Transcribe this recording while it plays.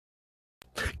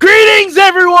Greetings,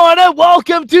 everyone, and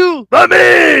welcome to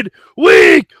the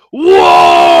Midweek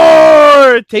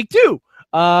War! Take two,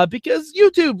 because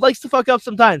YouTube likes to fuck up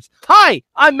sometimes. Hi,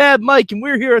 I'm Mad Mike, and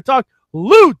we're here to talk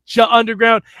Lucha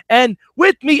Underground, and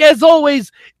with me, as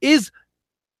always, is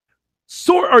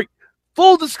Sorg.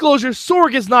 Full disclosure,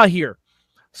 Sorg is not here.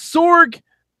 Sorg,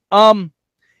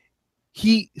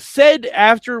 he said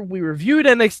after we reviewed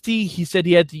NXT, he said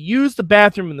he had to use the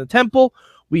bathroom in the temple.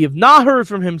 We have not heard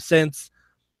from him since.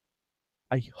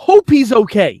 I hope he's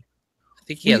okay. I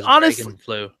think he has dragon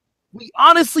flu. We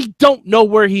honestly don't know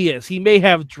where he is. He may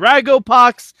have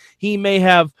Dragopox. He may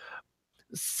have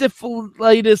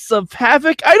syphilitis of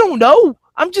havoc. I don't know.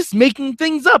 I'm just making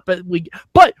things up. But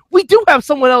we do have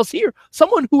someone else here.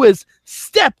 Someone who has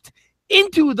stepped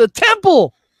into the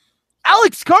temple.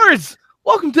 Alex Cards,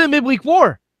 welcome to the Midweek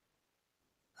War.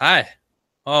 Hi.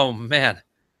 Oh, man.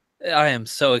 I am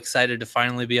so excited to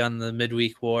finally be on the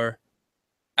Midweek War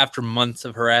after months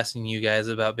of harassing you guys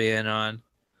about being on,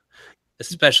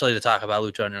 especially to talk about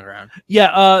Lucha Underground.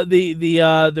 Yeah,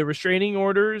 the restraining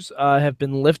orders have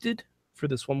been lifted for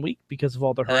this 1 week because of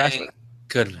all the harassment. Thank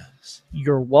goodness.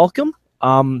 You're welcome.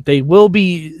 They will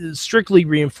be strictly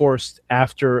reinforced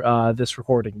after this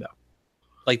recording, though.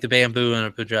 Like the bamboo in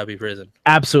a Punjabi prison.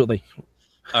 Absolutely.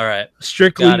 All right.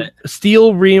 Strictly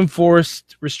steel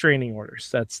reinforced restraining orders.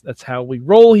 That's how we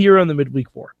roll here on the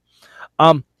Midweek War.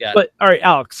 But all right,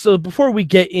 Alex. So before we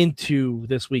get into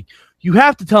this week, you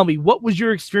have to tell me, what was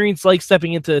your experience like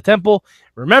stepping into the temple?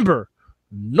 Remember,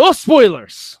 no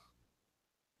spoilers.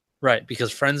 Right,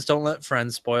 because friends don't let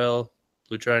friends spoil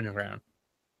Lucha Underground.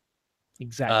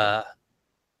 Exactly.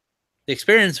 The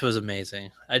experience was amazing.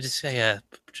 I just say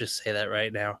that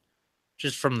right now,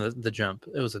 just from the jump,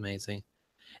 it was amazing,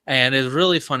 and it was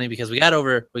really funny because we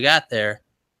got there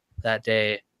that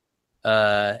day,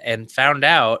 and found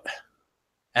out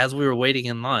as we were waiting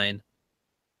in line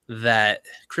that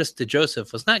Chris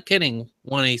DeJoseph was not kidding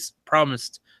when he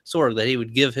promised Sorg that he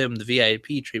would give him the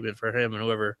VIP treatment for him and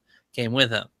whoever came with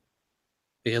him,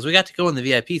 because we got to go in the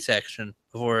VIP section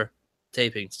before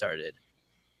taping started.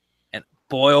 And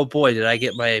boy, oh boy, did I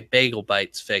get my bagel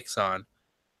bites fix on.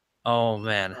 Oh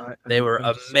man, they were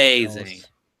amazing.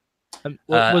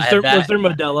 Was there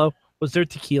Modelo? Was there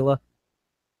tequila?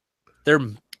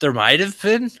 There might have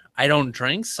been. I don't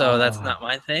drink, so that's not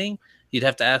my thing. You'd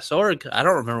have to ask Sorg. I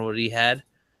don't remember what he had.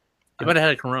 He might have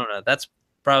had a Corona. That's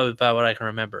probably about what I can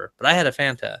remember. But I had a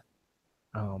Fanta.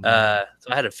 Oh man.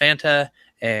 So I had a Fanta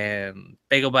and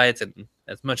bagel bites and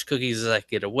as much cookies as I could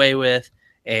get away with.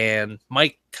 And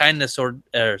Mike Sorg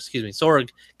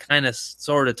kind of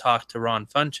sort of talked to Ron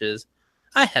Funches.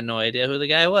 I had no idea who the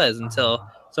guy was until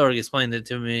Sorg explained it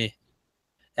to me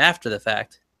after the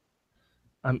fact.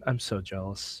 I'm so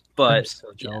jealous. But I'm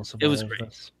so jealous of it was all of great.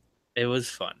 this. It was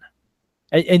fun.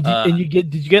 And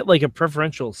did you get like a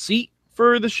preferential seat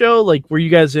for the show? Like, were you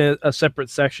guys in a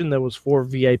separate section that was for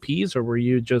VIPs, or were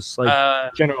you just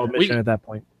like general admission at that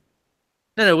point?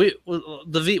 No.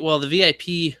 The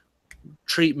VIP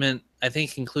treatment, I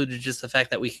think, included just the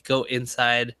fact that we could go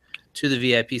inside to the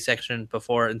VIP section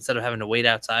before, instead of having to wait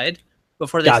outside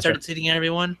before they started seating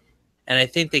everyone. And I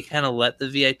think they kind of let the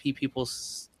VIP people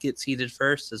get seated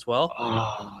first as well.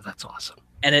 Oh, that's awesome.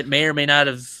 And it may or may not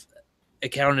have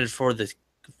accounted for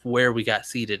where we got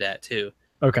seated at too.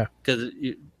 Okay. Because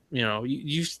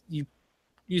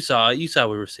you saw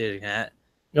we were sitting at.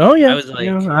 Oh yeah. I was like,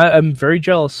 I'm very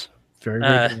jealous. Very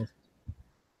jealous.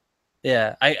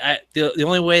 Yeah, the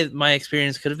only way my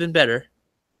experience could have been better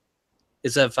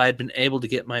is if I'd been able to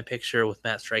get my picture with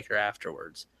Matt Stryker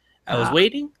afterwards. I was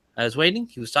waiting.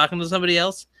 He was talking to somebody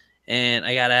else, and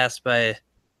I got asked by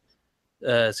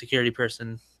a security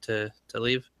person to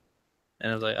leave.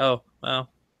 And I was like, oh, well,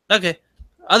 okay.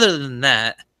 Other than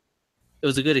that, it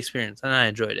was a good experience, and I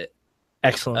enjoyed it.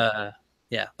 Excellent.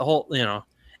 Yeah, the whole,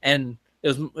 and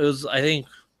it was I think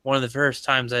one of the first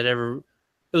times it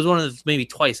was one of the maybe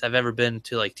twice I've ever been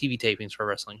to like TV tapings for a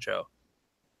wrestling show.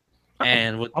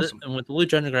 And with the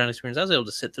Lucha Underground experience, I was able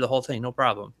to sit through the whole thing, no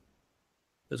problem.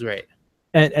 It was great.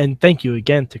 And thank you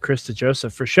again to Chris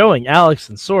DeJoseph for showing Alex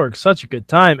and Sorg such a good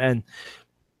time. And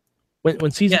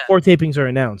when season 4 tapings are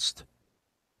announced,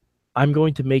 I'm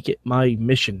going to make it my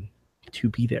mission to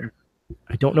be there.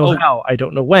 I don't know how, I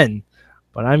don't know when,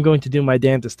 but I'm going to do my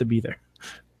damnedest to be there.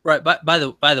 Right. But by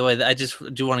the way, I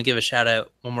just do want to give a shout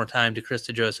out one more time to Chris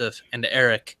DeJoseph and to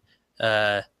Eric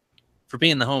for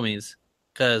being the homies,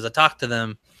 because I talked to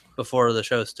them before the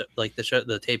show,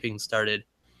 the taping started,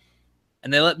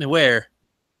 and they let me wear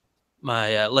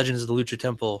my Legends of the Lucha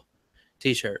Temple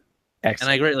T-shirt. Excellent. And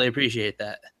I greatly appreciate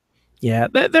that. Yeah,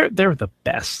 they're the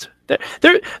best.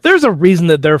 There's a reason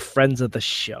that they're friends of the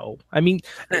show. I mean,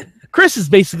 Chris is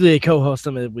basically a co-host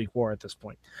of Midweek War at this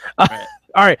point. Right.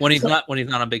 All right, When he's not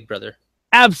on Big Brother.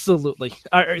 absolutely.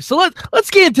 All right, so let's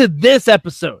get into this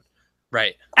episode.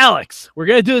 Right. Alex, we're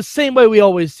gonna do the same way we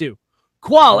always do.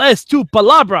 ¿Cuál es tu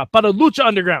palabra para Lucha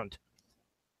Underground?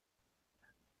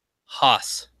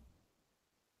 Haas.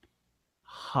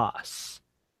 Haas.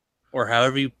 Or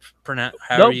however you pronounce,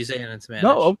 you say it in Spanish.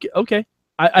 No, okay.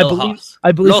 I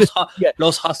believe Haas. yeah.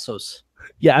 Los Hasos.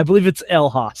 Yeah, I believe it's El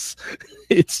Haas.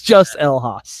 It's just El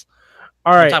Haas.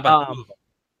 All right.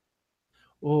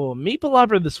 Me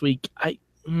palabra this week. It's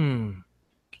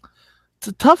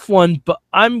a tough one, but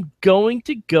I'm going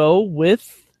to go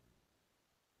with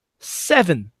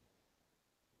 7.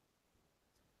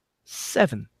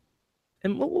 7.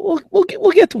 And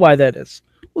we'll get to why that is.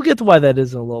 We'll get to why that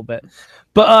is in a little bit.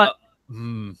 But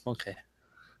okay.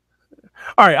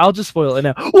 All right, I'll just spoil it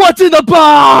now. What's in the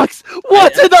box?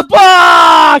 What's in the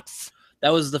box?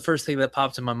 That was the first thing that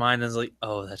popped in my mind. I was like,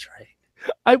 oh, that's right.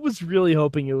 I was really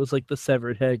hoping it was like the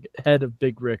severed head of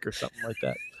Big Rick or something like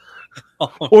that.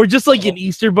 Or just like an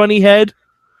Easter Bunny head.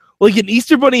 Like an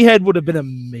Easter Bunny head would have been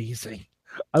amazing.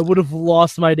 I would have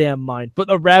lost my damn mind.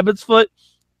 But a rabbit's foot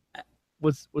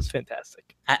was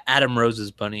fantastic. Adam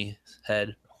Rose's bunny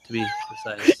head, to be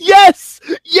precise. Yes,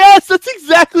 that's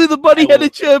exactly the bunny head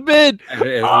it should have been. It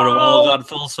would have all gone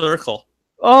full circle.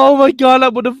 Oh my god, I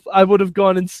would have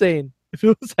gone insane if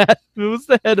it was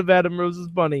the head of Adam Rose's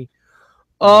bunny.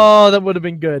 Oh, that would have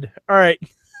been good. All right,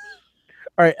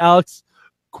 Alex.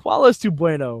 ¿Cuál es tu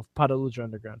bueno para Lucha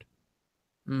Underground?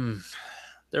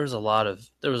 There was a lot of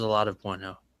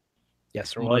bueno.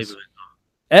 Yes, there was.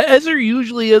 As there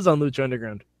usually is on Lucha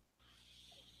Underground.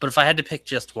 But if I had to pick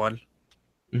just one,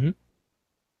 it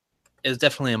was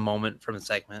definitely a moment from a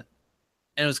segment.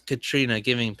 And it was Katrina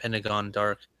giving Pentagon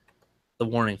Dark the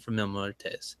warning from Mil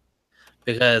Muertes.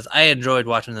 Because I enjoyed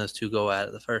watching those two go at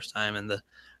it the first time, and the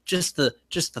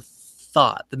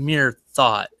mere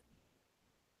thought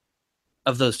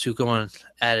of those two going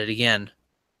at it again,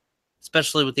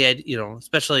 especially with the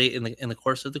especially in the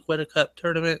course of the Quetta Cup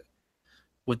tournament,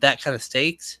 with that kind of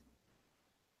stakes,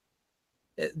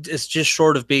 it's just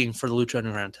short of being for the Lucha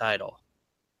Underground title,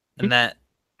 and that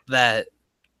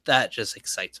just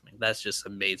excites me. That's just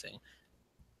amazing.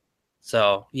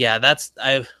 So yeah, that's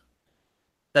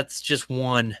just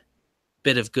one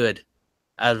bit of good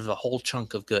out of a whole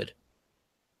chunk of good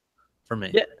for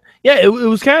me. Yeah, it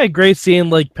was kind of great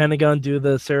seeing like Pentagon do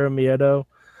the Sarah Miedo,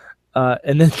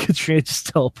 and then Katrina just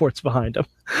teleports behind him,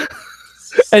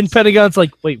 and Pentagon's like,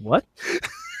 "Wait, what?"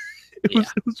 It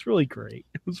was really great.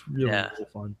 It was really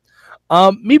fun.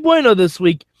 Mi bueno this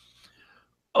week.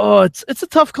 Oh, it's a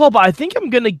tough call, but I think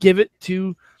I'm gonna give it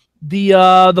to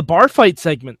the bar fight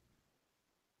segment.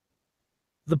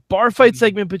 The bar fight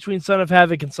segment between Son of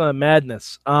Havoc and Son of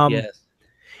Madness. Yes.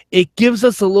 It gives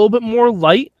us a little bit more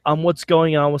light on what's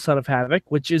going on with Son of Havoc,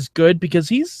 which is good because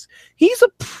he's a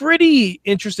pretty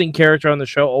interesting character on the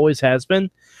show, always has been.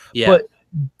 Yeah. But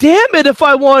damn it if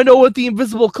I want to know what the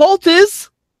Invisible Cult is.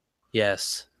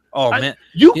 Yes. Oh, man.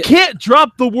 You can't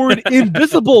drop the word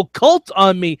Invisible Cult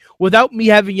on me without me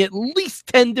having at least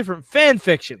 10 different fan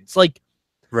fictions. Like,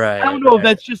 right. I don't know if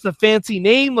that's just a fancy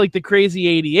name like the Crazy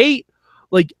 88.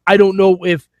 Like, I don't know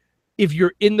if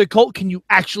you're in the cult, can you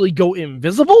actually go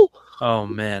invisible? Oh,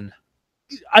 man.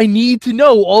 I need to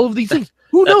know all of these things.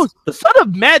 Who knows? The Son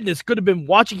of Madness could have been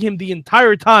watching him the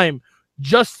entire time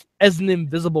just as an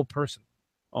invisible person.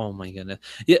 Oh, my goodness.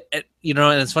 Yeah, and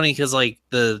it's funny because, like,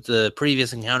 the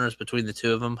previous encounters between the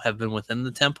two of them have been within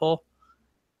the temple.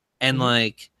 And,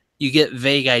 like, you get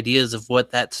vague ideas of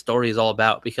what that story is all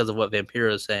about because of what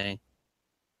Vampiro is saying.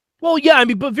 Well, yeah, I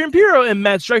mean, but Vampiro and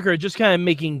Matt Stryker are just kind of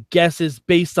making guesses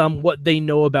based on what they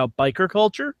know about biker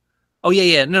culture. Oh,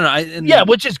 yeah. No.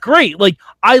 Which is great. Like,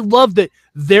 I love that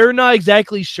they're not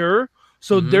exactly sure,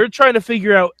 so they're trying to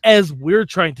figure out as we're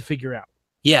trying to figure out.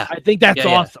 Yeah. I think that's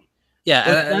awesome.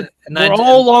 Yeah. And we're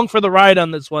all along for the ride on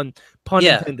this one, pun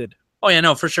intended. Oh, yeah,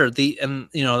 no, for sure.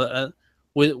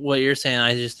 With what you're saying,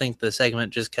 I just think the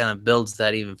segment just kind of builds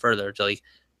that even further. To, like,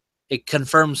 it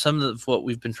confirms some of what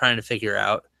we've been trying to figure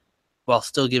out, while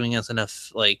still giving us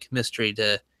enough like mystery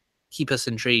to keep us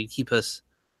intrigued, keep us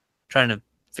trying to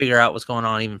figure out what's going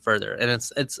on even further. And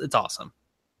it's awesome.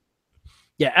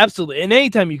 Yeah, absolutely. And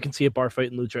anytime you can see a bar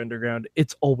fight in Lucha Underground,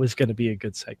 it's always going to be a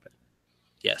good segment.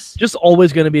 Yes. Just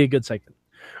always going to be a good segment.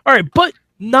 All right, but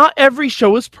not every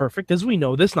show is perfect, as we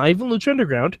know this, not even Lucha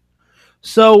Underground.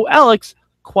 So, Alex,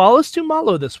 ¿cuál es tu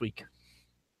malo this week?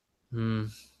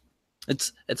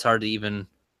 It's hard to even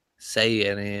say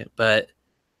any, but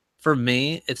for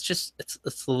me, it's just it's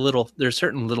the little. There's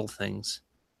certain little things,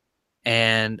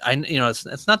 and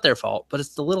it's not their fault, but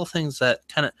it's the little things that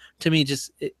kind of to me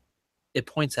just it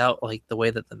points out like the way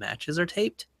that the matches are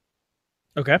taped.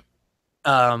 Okay.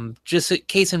 Just a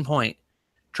case in point,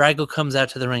 Drago comes out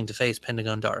to the ring to face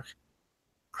Pentagon Dark.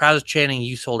 Crowd's chanting,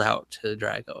 "You sold out" to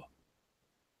Drago.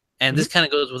 And this kind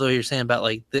of goes with what you're saying about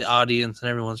like the audience and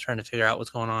everyone's trying to figure out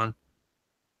what's going on.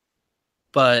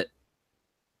 But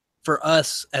for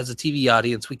us as a TV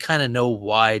audience, we kind of know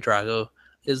why Drago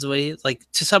is the way he is. Like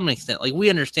to some extent, like we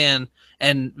understand,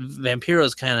 and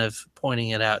Vampiro's kind of pointing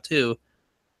it out too,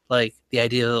 like the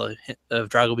idea of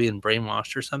Drago being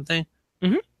brainwashed or something.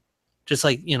 Mm-hmm. Just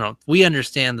like we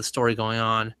understand the story going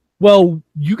on. Well,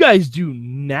 you guys do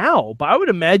now, but I would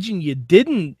imagine you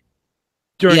didn't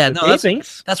during the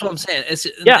tapings. That's what I'm saying.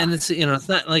 And it's it's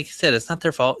not like you said, it's not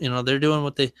their fault. They're doing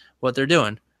what they're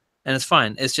doing, and it's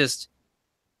fine. It's just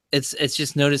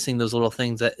noticing those little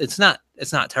things that it's not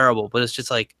terrible, but it's just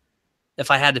like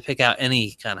if I had to pick out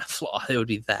any kind of flaw, it would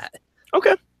be that.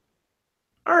 Okay.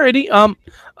 Alrighty.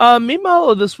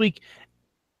 Meanwhile, this week,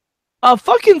 a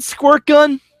fucking squirt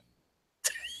gun.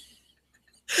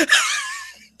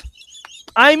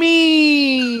 I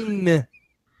mean,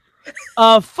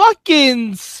 a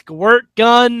fucking squirt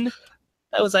gun.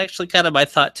 That was actually kind of my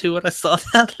thought too when I saw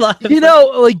that live.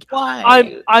 Like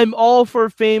why? I'm all for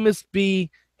Famous B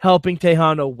helping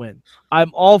Tejano win.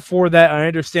 I'm all for that. I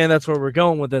understand that's where we're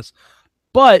going with this.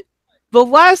 But the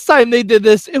last time they did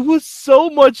this, it was so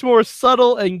much more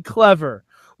subtle and clever.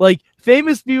 Like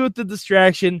Famous B with the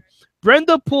distraction,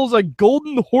 Brenda pulls a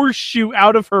golden horseshoe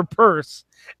out of her purse,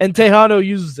 and Tejano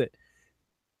uses it.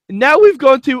 Now we've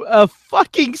gone to a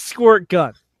fucking squirt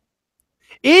gun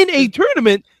in a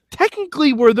tournament,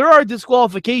 technically where there are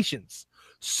disqualifications.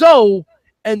 So,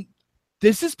 and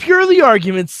this is purely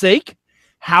argument's sake,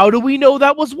 how do we know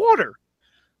that was water?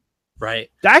 Right.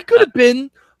 That could have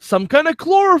been some kind of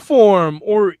chloroform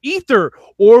or ether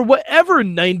or whatever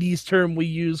 90s term we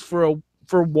use for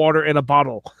water in a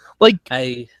bottle. Like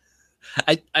I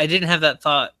didn't have that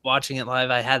thought watching it live.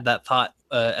 I had that thought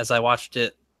as I watched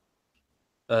it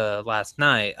last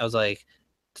night. I was like,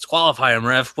 disqualify him,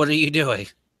 ref. What are you doing?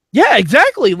 Yeah,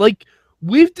 exactly. Like,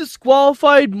 we've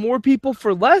disqualified more people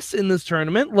for less in this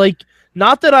tournament. Like,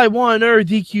 not that I want another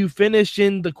DQ finish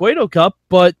in the Cueto Cup,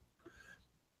 but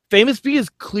Famous B is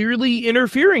clearly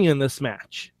interfering in this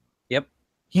match. Yep.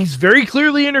 He's very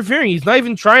clearly interfering. He's not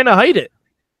even trying to hide it.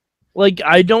 Like,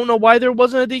 I don't know why there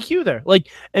wasn't a DQ there. Like,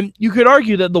 and you could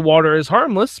argue that the water is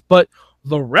harmless, but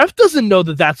the ref doesn't know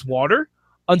that that's water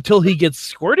until he gets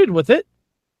squirted with it.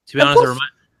 To be honest,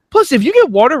 plus, if you get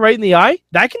water right in the eye,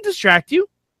 that can distract you.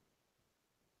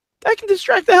 That can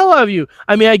distract the hell out of you.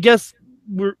 I mean, I guess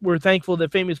we're thankful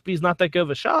that Famous B is not that good of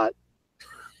a shot.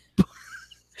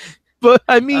 But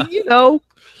I mean, it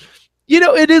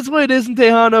is what it is, and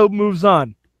Tejano moves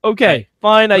on. Okay,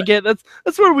 fine, I get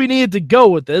that's where we needed to go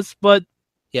with this, but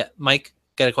yeah, Mike,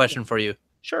 got a question for you.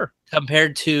 Sure.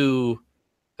 Compared to,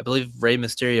 I believe, Rey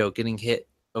Mysterio getting hit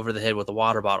over the head with a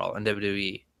water bottle in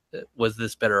WWE, was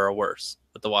this better or worse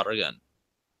with the water gun?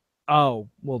 Oh,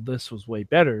 well, this was way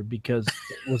better because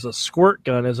it was a squirt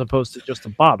gun as opposed to just a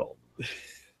bottle.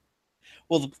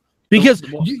 Well, because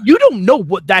you don't know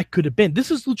what that could have been.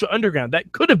 This is Lucha Underground.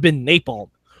 That could have been napalm.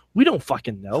 We don't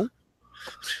fucking know.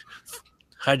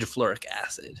 Hydrofluoric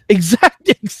acid.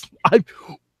 Exactly.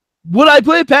 Would I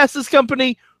play past this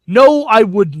company? No, I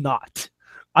would not.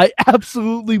 I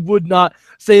absolutely would not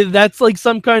say that's like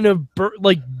some kind of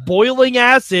boiling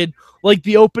acid, like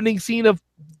the opening scene of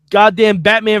goddamn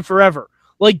Batman Forever.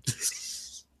 Like,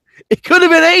 it could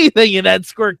have been anything in that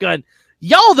squirt gun.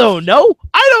 Y'all don't know.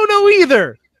 I don't know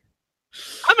either.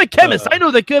 I'm a chemist. I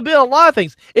know that could have been a lot of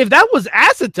things. If that was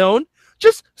acetone,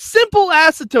 just simple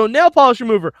acetone nail polish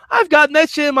remover. I've gotten that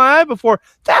shit in my eye before.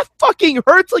 That fucking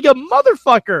hurts like a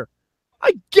motherfucker.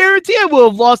 I guarantee I would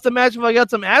have lost the match if I got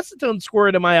some acetone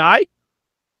squirted in my eye.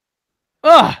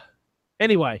 Ugh.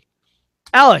 Anyway,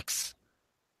 Alex,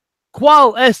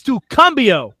 ¿cuál es tu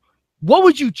cambio? What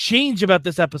would you change about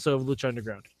this episode of Lucha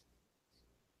Underground?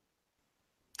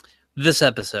 This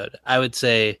episode, I would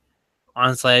say,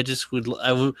 honestly,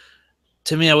 I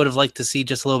would have liked to see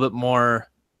just a little bit more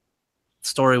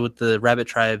story with the Rabbit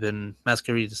Tribe and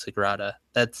Masquerita Sagrada.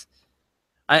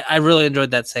 I really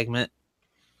enjoyed that segment.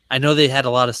 I know they had a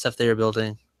lot of stuff they were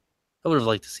building. I would have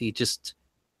liked to see just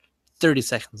 30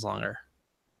 seconds longer.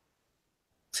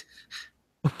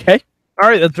 Okay. All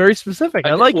right. That's very specific.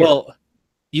 I like it. Well,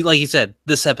 like you said,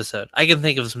 this episode, I can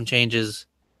think of some changes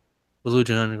with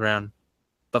Lucha Underground,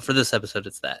 but for this episode,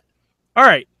 it's that. All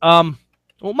right.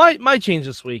 Well, my change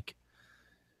this week.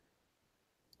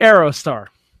 Aerostar.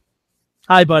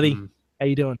 Hi, buddy. Mm. How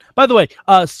you doing? By the way,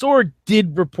 Sword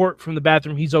did report from the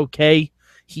bathroom. He's okay.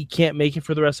 He can't make it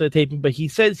for the rest of the taping, but he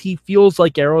says he feels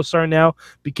like Aerostar now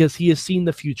because he has seen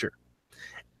the future.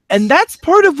 And that's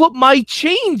part of what my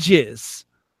change is.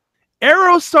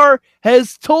 Aerostar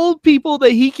has told people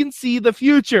that he can see the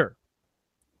future.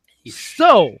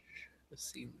 So,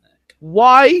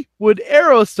 why would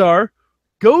Aerostar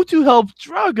go to help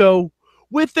Drago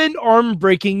with an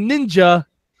arm-breaking ninja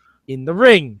in the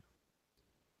ring?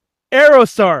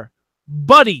 Aerostar,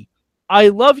 buddy, I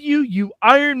love you, you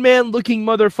Iron Man-looking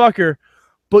motherfucker,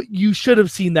 but you should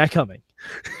have seen that coming.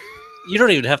 You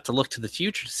don't even have to look to the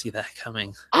future to see that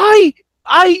coming. I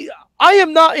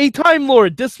am not a Time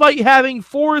Lord, despite having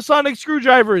 4 sonic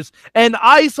screwdrivers, and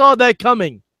I saw that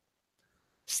coming.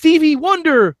 Stevie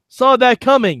Wonder saw that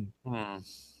coming.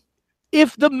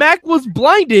 If the Mac was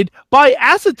blinded by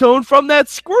acetone from that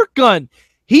squirt gun,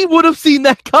 he would have seen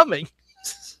that coming.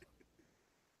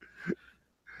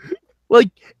 Like,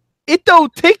 it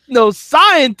don't take no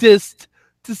scientist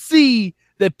to see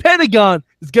that Pentagon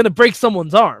is going to break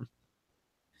someone's arm.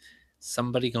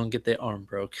 Somebody gonna get their arm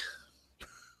broke.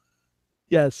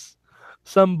 Yes.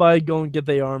 Somebody gonna get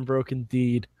their arm broke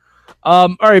indeed.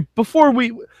 All right,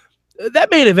 that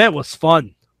main event was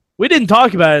fun. We didn't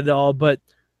talk about it at all, but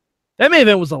that main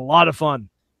event was a lot of fun.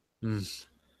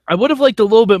 I would have liked a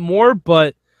little bit more,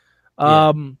 but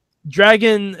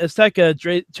Dragon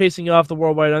Azteca chasing off the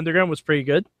Worldwide Underground was pretty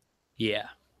good. Yeah.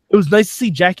 It was nice to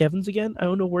see Jack Evans again. I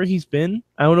don't know where he's been.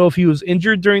 I don't know if he was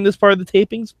injured during this part of the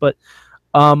tapings, but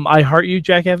I heart you,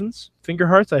 Jack Evans. Finger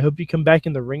hearts. I hope you come back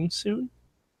in the ring soon.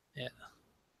 Yeah.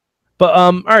 But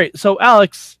all right. So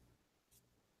Alex,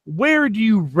 where do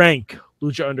you rank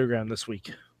Lucha Underground this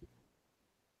week?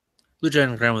 Lucha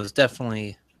Underground was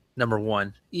definitely number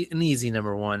 1, an easy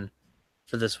number 1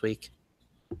 for this week.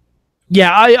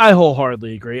 Yeah, I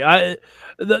wholeheartedly agree.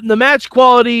 The match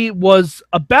quality was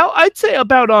I'd say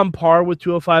about on par with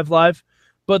 205 Live,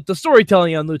 but the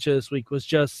storytelling on Lucha this week was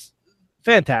just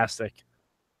fantastic.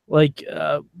 Like,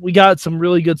 we got some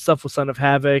really good stuff with Son of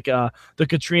Havoc, the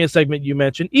Katrina segment you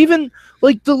mentioned, even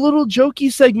like the little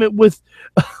jokey segment with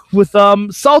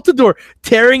Saltador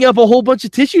tearing up a whole bunch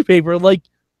of tissue paper. Like,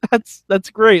 that's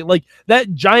great. Like,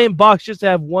 that giant box just to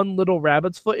have one little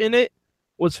rabbit's foot in it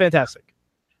was fantastic.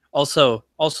 Also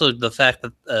the fact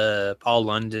that Paul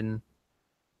London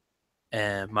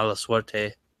and Mala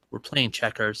Suerte were playing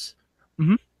checkers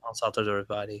on Saltador's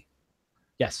body.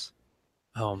 Yes.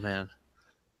 Oh man.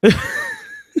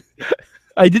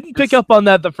 I didn't pick up on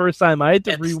that the first time. I had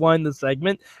to rewind the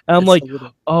segment, and I'm like,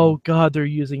 oh god, they're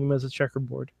using him as a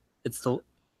checkerboard. Playing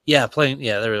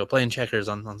checkers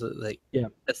on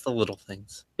it's the little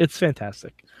things. It's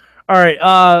fantastic. All right,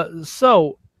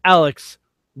 so Alex,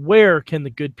 where can the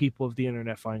good people of the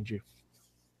internet find you?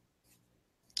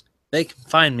 They can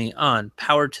find me on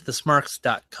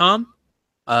powertothesmarks.com,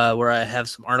 where I have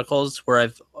some articles where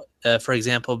I've, for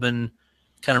example, been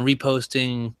kind of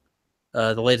reposting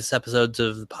the latest episodes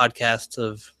of the podcasts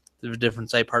of the different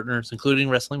site partners, including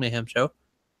Wrestling Mayhem Show.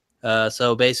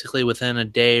 So basically within a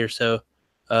day or so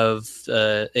of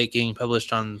it getting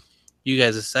published on you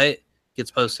guys' site, gets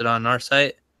posted on our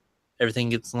site. Everything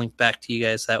gets linked back to you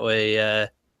guys. That way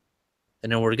they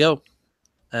know where to go.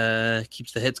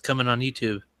 Keeps the hits coming on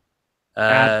YouTube.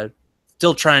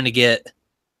 Still trying to get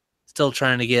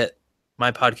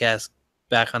my podcast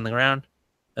back on the ground,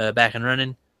 back and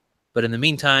running. But in the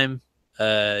meantime,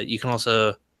 you can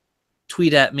also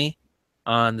tweet at me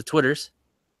on the Twitters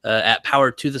at Power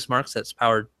to the Smarks. That's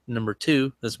Power number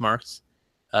 2, the Smarks.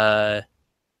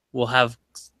 We'll have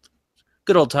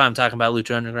good old time talking about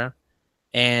Lucha Underground.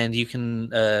 And you can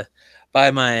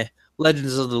buy my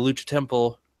Legends of the Lucha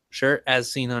Temple shirt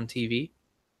as seen on TV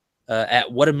at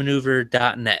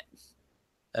whatamaneuver.net,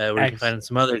 where you can find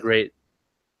some other great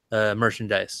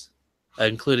merchandise,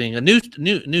 including a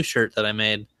new shirt that I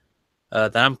made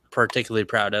that I'm particularly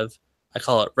proud of. I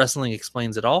call it Wrestling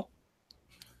Explains It All.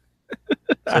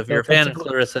 So if you're a fan of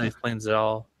Wrestling Explains It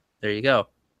All, there you go.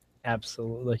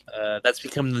 Absolutely. That's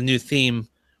become the new theme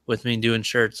with me doing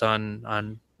shirts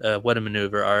on What a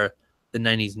Maneuver are the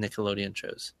 90s Nickelodeon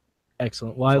shows.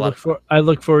 Excellent. Well, I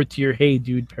look forward to your Hey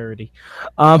Dude parody.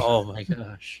 Oh my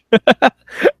gosh.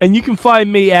 And you can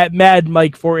find me at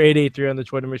MadMike4883 on the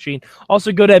Twitter machine.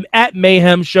 Also go to at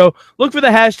Mayhem Show. Look for the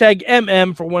hashtag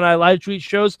MM for when I live tweet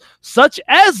shows such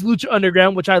as Lucha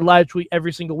Underground, which I live tweet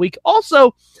every single week.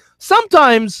 Also,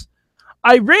 sometimes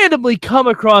I randomly come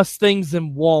across things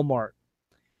in Walmart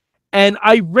and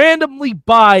I randomly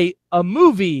buy a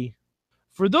movie,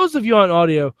 for those of you on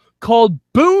audio, called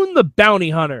Boone the Bounty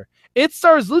Hunter. It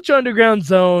stars Lucha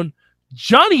Underground's own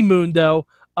Johnny Mundo,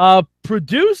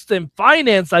 produced and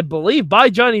financed, I believe, by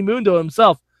Johnny Mundo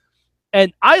himself.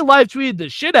 And I live tweeted the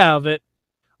shit out of it.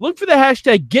 Look for the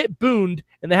hashtag GetBooned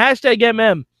and the hashtag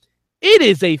MM. It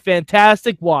is a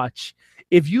fantastic watch.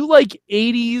 If you like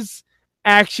 80s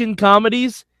action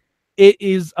comedies, it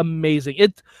is amazing.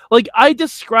 It's like I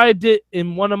described it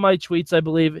in one of my tweets, I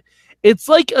believe. It's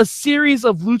like a series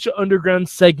of Lucha Underground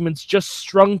segments just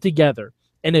strung together.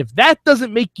 And if that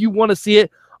doesn't make you want to see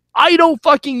it, I don't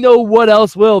fucking know what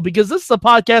else will, because this is a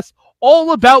podcast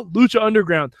all about Lucha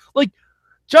Underground. Like,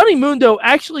 Johnny Mundo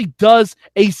actually does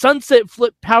a sunset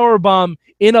flip powerbomb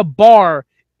in a bar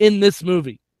in this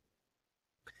movie.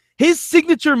 His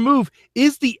signature move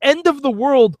is the end of the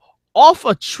world off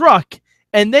a truck,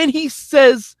 and then he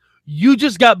says, "You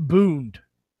just got booned."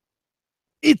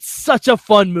 It's such a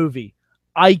fun movie.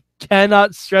 I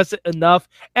cannot stress it enough.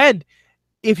 And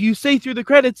if you say through the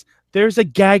credits, there's a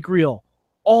gag reel.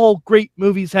 All great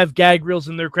movies have gag reels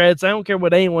in their credits. I don't care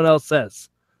what anyone else says.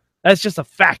 That's just a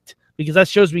fact, because that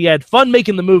shows we had fun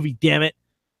making the movie, damn it.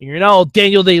 And you're not all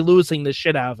Daniel Day-Lewising the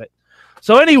shit out of it.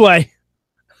 So anyway,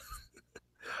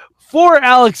 for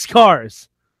Alex Cars,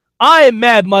 I am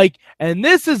Mad Mike, and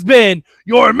this has been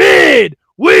your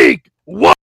Midweek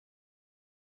War.